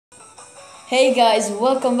Hey guys,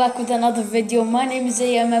 welcome back with another video. My name is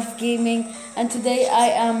AMF Gaming and today I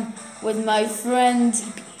am with my friend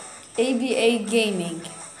ABA Gaming.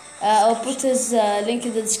 I'll put his link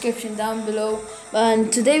in the description down below.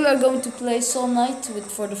 And today we are going to play Soul Knight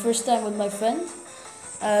for the first time with my friend.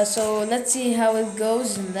 So let's see how it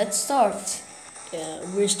goes and let's start. Yeah,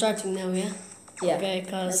 we're starting now, yeah? Yeah. Okay,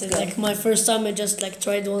 cause it's like my first time I just like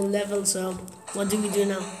tried one level, so what do we do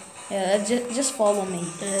now? Yeah, just follow me.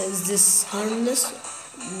 Is this harmless?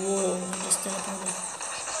 Whoa, I just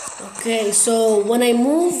teleported. Okay, so when I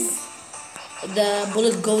move, the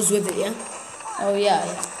bullet goes with it, yeah? Oh yeah.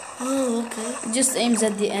 Oh, okay. It just aims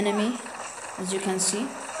at the enemy, as you can see.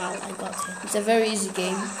 Oh, I got it. It's a very easy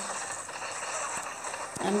game.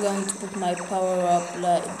 I'm going to put my power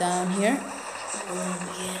up down here. Oh,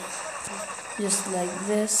 yeah. Just like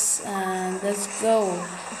this, and let's go.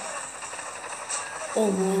 Oh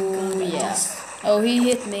my god, Yeah. Oh, he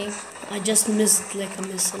hit me. I just missed like a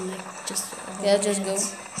missile, like just... Yeah, just go.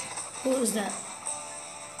 Who is that?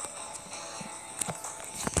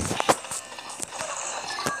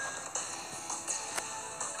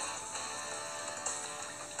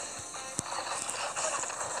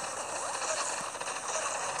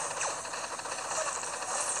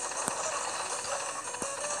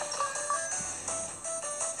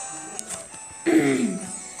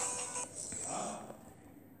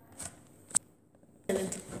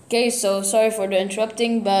 Okay, so sorry for the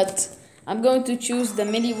interrupting, but I'm going to choose the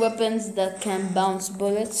melee weapons that can bounce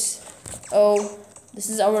bullets. Oh, this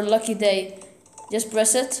is our lucky day. Just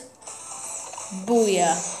press it.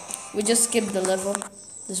 Booyah. We just skipped the level.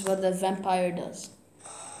 This is what the vampire does.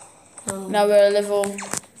 Oh. Now we're at level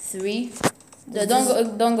 3.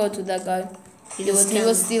 Don't go to that guy. He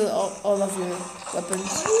will steal all of your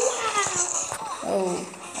weapons.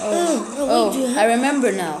 Oh, I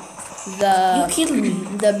remember now. You killed me.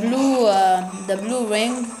 The blue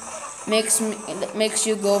ring makes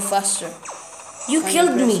you go faster. You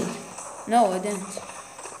killed me. No, I didn't.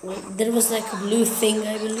 Wait, there was like a blue thing,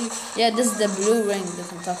 I believe. Yeah, this is the blue ring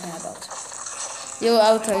that I'm talking about.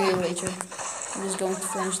 I'll tell you later. I'm just going to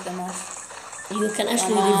finish them off. You can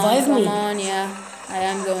actually revive me. Come on, yeah. I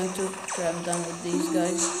am going to. Sure, I'm done with these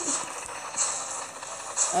guys.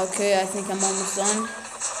 Okay, I think I'm almost done.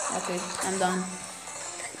 Okay, I'm done.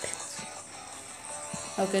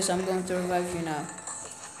 Okay, so I'm going to revive you now.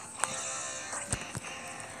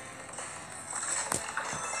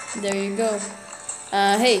 There you go.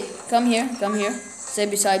 Hey, come here. Stay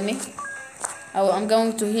beside me. I'm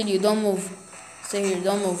going to heal you. Don't move. Stay here.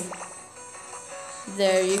 Don't move.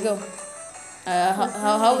 There you go.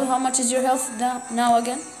 How much is your health now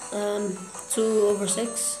again?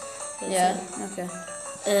 2/6. Yeah. Okay.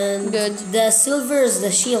 And good. The silver is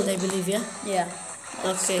the shield, I believe, yeah? Yeah.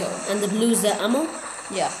 Okay. And the blue is the ammo?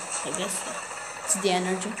 Yeah. I guess. It's the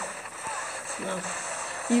energy. No.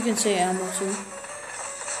 You can say ammo too.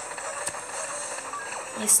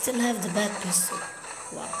 I still have the bad pistol.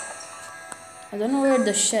 Wow. I don't know where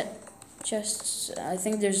the chests. I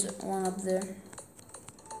think there's one up there.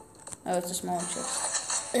 Oh, it's a small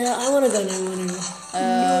chest. Yeah, I wanna go now.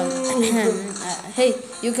 Hey,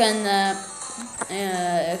 you can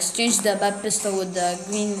exchange the bad pistol with the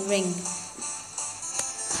green ring.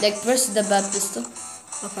 Like press the bad pistol.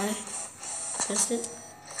 Okay. Press it.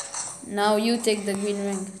 Now you take the green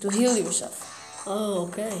ring to heal yourself. Oh,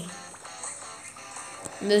 okay.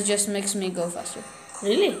 This just makes me go faster.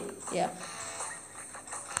 Really? Yeah.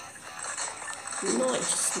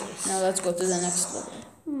 Nice. Now let's go to the next level.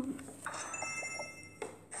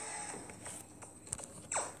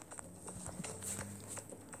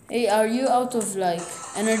 Hey, are you out of like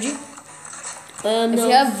energy? No. If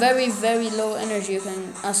you have very low energy, you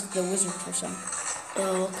can ask the wizard for some.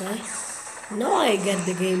 Oh, okay. Now I get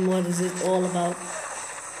the game. What is it all about?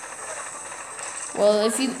 Well,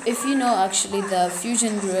 if you know actually the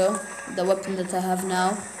fusion drill, the weapon that I have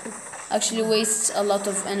now, actually wastes a lot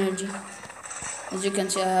of energy. As you can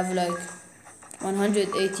see, I have like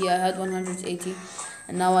 180. I had 180,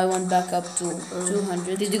 and now I went back up to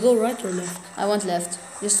 200. Did you go right or left? I went left.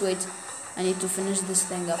 Just wait. I need to finish this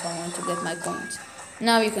thing up. I want to get my coins.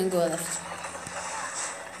 Now you can go left.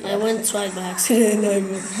 Yeah. I went right by accident.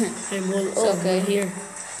 I'm all okay. Here.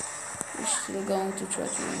 We're still going to try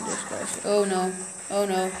to win this guys. Oh no. Oh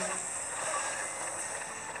no.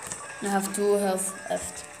 I have 2 health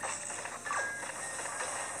left.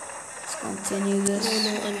 Let's continue this. Oh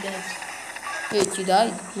no, I'm dead. Wait, you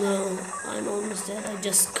died? No, I'm almost dead. I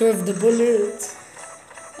just curved the bullet.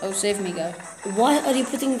 Oh, save me, guy. Why are you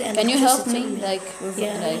putting the Can you help electricity me? on me? Like,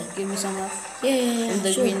 Yeah. give me some help. Yeah. And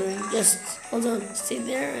the sure. green ring. Just hold on, stay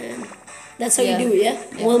there, and that's how Yeah. you do it. Yeah.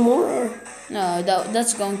 Yeah. One more, or No,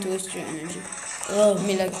 that's going to waste your energy. Oh. I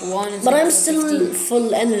mean, like one. Is But like I'm still 15.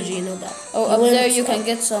 full energy, you know that. Oh, You up went there you up. can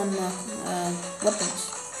get some weapons.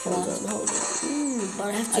 If you Hold want. on, hold on. But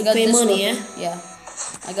I have I to got pay this money, weapon. yeah? Yeah.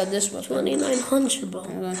 I got this weapon. 2900 bow.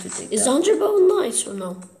 I'm going to take Is that. 100 bow nice or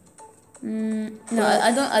no? No,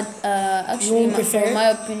 I don't. Actually, won't prefer? for my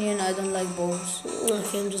opinion, I don't like bows.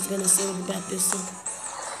 Okay, I'm just gonna stay with the bad pistol.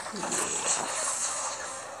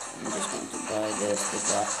 I'm just going to buy this with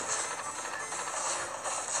that.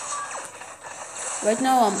 Right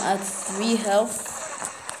now I'm at 3 health.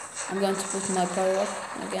 I'm going to put my power up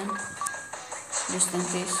again, just in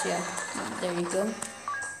case. Yeah, there you go.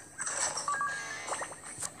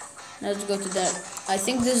 Let's go to that. I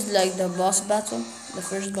think this is like the boss battle, the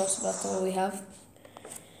first boss battle we have.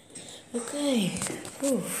 Okay.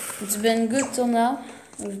 Whew. It's been good till now.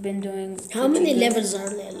 We've been doing. How many pretty good. levels are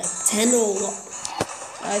there? Like 10 or what?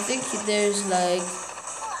 I think there's like.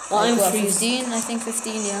 I'm what, freeze. 15? I think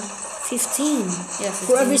 15. Yeah. 15? Yeah, 15.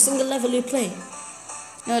 For every single level you play?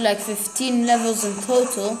 No, like 15 levels in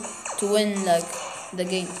total to win like the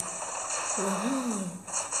game.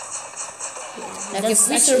 Like That's if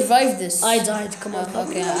we actually- survive this. I died, come on. Oh,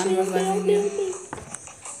 okay, I'm reviving you.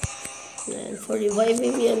 And for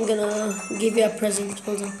reviving me, I'm gonna give you a present.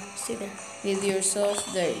 Hold on, stay there. Heal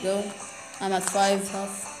yourself. There you go. I'm at 5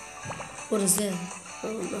 health. What is that?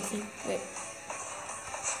 Oh, nothing. Wait.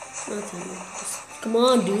 Nothing. Come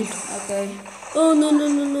on, dude. Okay. Oh, no, no,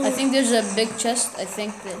 no, no. I think there's a big chest. I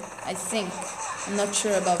think. I'm not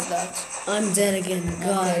sure about that. I'm dead again.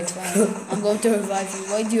 God. Okay, fine. I'm going to revive you.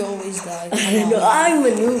 Why do you always die? I Come know. on. I'm a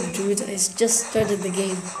noob, dude. I just started the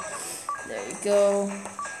game. There you go.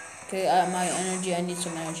 Okay, my energy. I need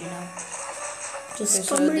some energy now. Okay, Just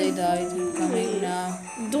so come they in. died. Coming now.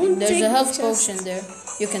 Don't There's take a health the chest. potion there.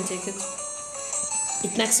 You can take it.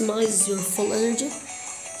 It maximizes your full energy.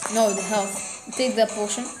 No, the health. Take that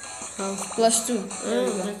potion. Health. +2. There Oh,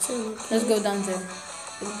 you go. that's it. Okay. Let's go down there.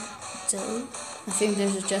 Down. I think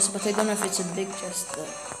there's a chest, but I don't know if it's a big chest.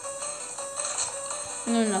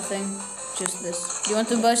 No, nothing. Just this. You want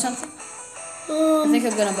to buy something? I think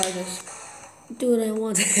I'm gonna buy this. Do what I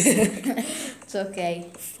want. It's okay.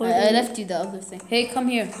 I left you the other thing. Hey, come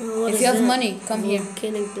here. What If is you have that? money, come here.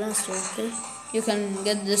 Volcanic blaster, okay. You can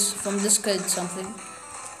get this from this kid something.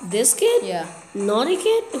 This kid? Yeah. Naughty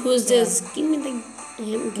kid? Who's this? Give me him.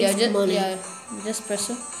 Yeah, Give money. just press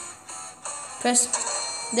it.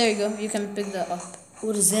 Press. There you go. You can pick that up.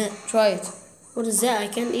 What is that? Try it. What is that? I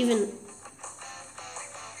can't even.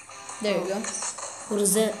 There you go. What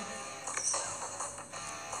is that?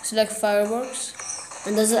 It's like fireworks.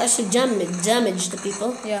 And does it actually damage the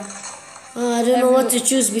people? Yeah. I don't know what to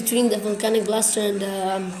choose between the volcanic blaster and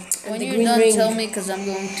When the you're green done, ring. tell me, because I'm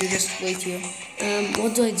going to just wait here.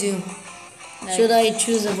 What do I do? Like, Should I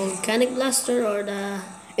choose a volcanic blaster or the?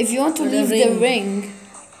 if you want to or the leave the ring? ring,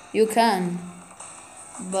 you can.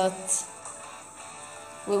 But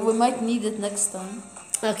we might need it next time.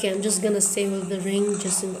 Okay, I'm just gonna stay with the ring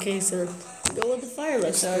just in case and go with the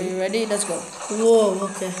fireworks. So are you ready? Let's go. Whoa,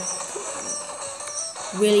 okay.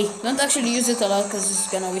 Really? Don't actually use it a lot because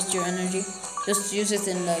it's gonna waste your energy. Just use it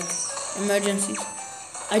in like emergencies.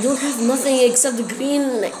 I don't have nothing except the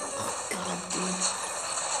green. Like, oh god, dude.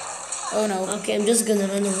 Oh no. Okay, I'm just gonna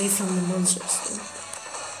run away from the monsters.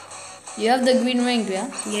 You have the green ring,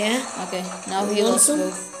 yeah? Yeah? Okay, now You heal want us some?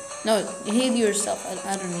 both. No, heal yourself.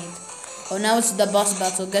 I don't need. Oh, now it's the boss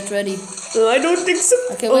battle. Get ready. I don't think so.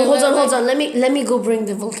 Okay, Oh, wait, hold wait, on, wait. hold on. Let me go bring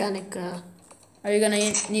the volcanic. Are you gonna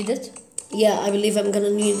need it? Yeah, I believe I'm gonna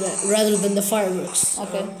need that rather than the fireworks.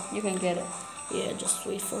 Okay, you can get it. Yeah, just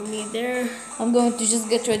wait for me there. I'm going to just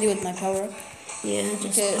get ready with my power. Yeah,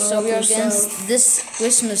 just Okay, power so up we are yourself. against this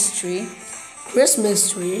Christmas tree. Christmas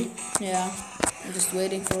tree. Yeah, I'm just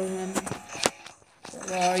waiting for him.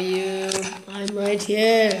 Where are you? I'm right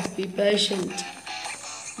here. Be patient.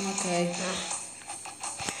 Okay.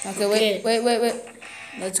 Okay, Okay. wait.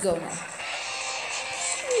 Let's go now.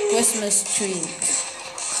 Christmas tree.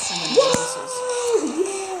 Oh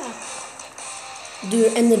yeah. Do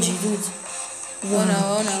your energy, dude. Oh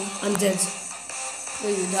no. I'm dead.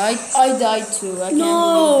 Wait, you died? I died too. I can't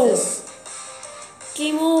No. believe this.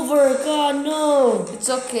 Game over. God no. It's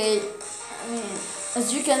okay. I mean,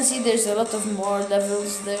 as you can see, there's a lot of more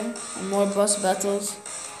levels there and more boss battles.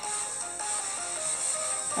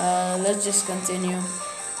 Let's just continue.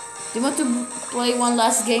 Do you want to play one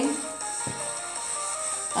last game?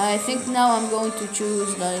 I think now I'm going to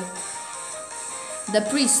choose like the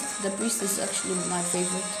priest. The priest is actually my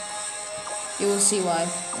favorite. You will see why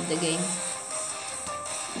in the game.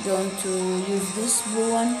 I'm going to use this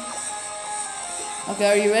blue one. Okay,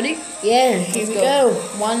 are you ready? Yeah, here we go.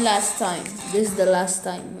 One last time. This is the last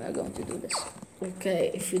time we are going to do this.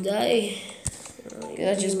 Okay, if you die... Okay,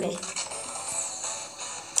 let's just go.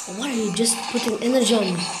 Why are you just putting energy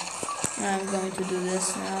on me? I'm going to do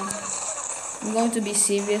this now. I'm going to be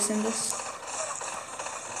serious in this.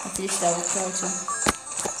 At least I will try to.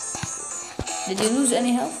 Did you lose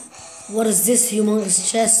any health? What is this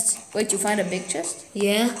humongous chest? Wait, you find a big chest?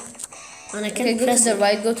 Yeah. And I Okay, can't go press to the it.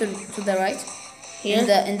 right. Go to the right.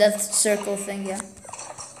 Yeah. In that circle thing, yeah.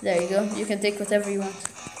 There you go. You can take whatever you want.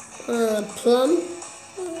 Plum?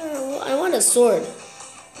 I want a sword.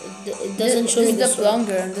 It doesn't show me this the is the sword.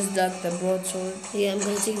 plunger and this is the broadsword. Yeah, I'm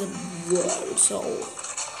gonna take the broadsword.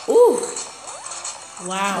 Ooh!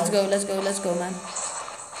 Wow. Let's go, man.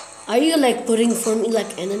 Are you like putting for me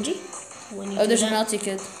like energy? When you Oh, do there's a that? naughty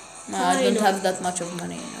kid. No, I I don't know. have that much of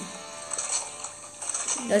money, you know.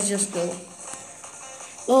 Let's just go.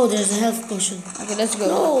 Oh, there's a health potion. Okay, let's go.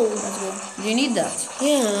 No. Let's go. Do you need that?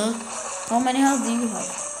 Yeah. How many health do you have?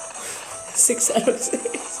 6 out of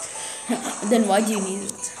 6. Then why do you need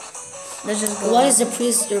it? Let's just go. Why is the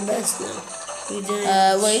priest your best now? You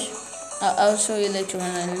didn't. Wait. I'll show you later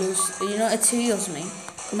when I lose. You know, it heals me.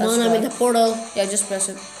 Come That's on, I'm in why. the portal. Yeah, just press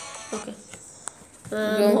it. Okay.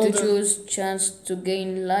 I'm going hold to on. choose chance to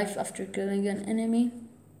gain life after killing an enemy.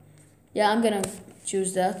 Yeah, I'm gonna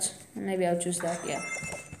choose that. Maybe I'll choose that, yeah.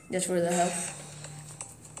 Just for the health.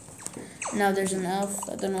 Now there's an elf.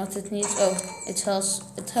 I don't know what it needs. Oh, it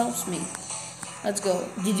helps me. Let's go.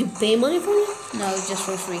 Did you pay money for it? No, it's just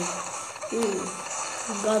for free.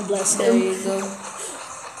 God bless There him. you go.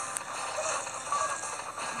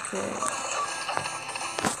 Okay.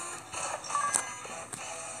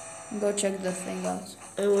 Go check the thing out.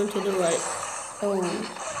 I went to the right. Oh,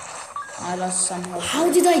 I lost some health. How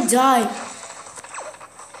did I die?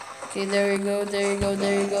 Okay, there you go, there you go,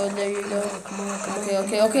 there you go, there you go. Come on, come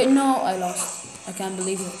Okay, okay, no, I lost. I can't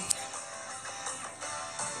believe it.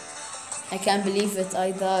 I can't believe it,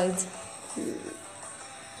 I died.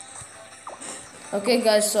 Okay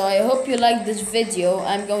guys, so I hope you liked this video.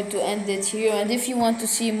 I'm going to end it here, and if you want to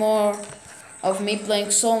see more of me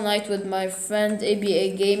playing Soul Knight with my friend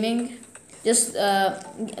ABA Gaming, just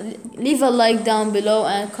leave a like down below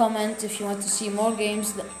and comment if you want to see more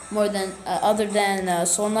games other than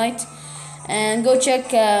Soul Knight. And go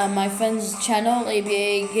check my friend's channel,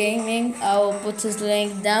 ABA Gaming. I will put his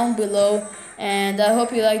link down below. And I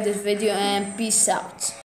hope you like this video, and peace out.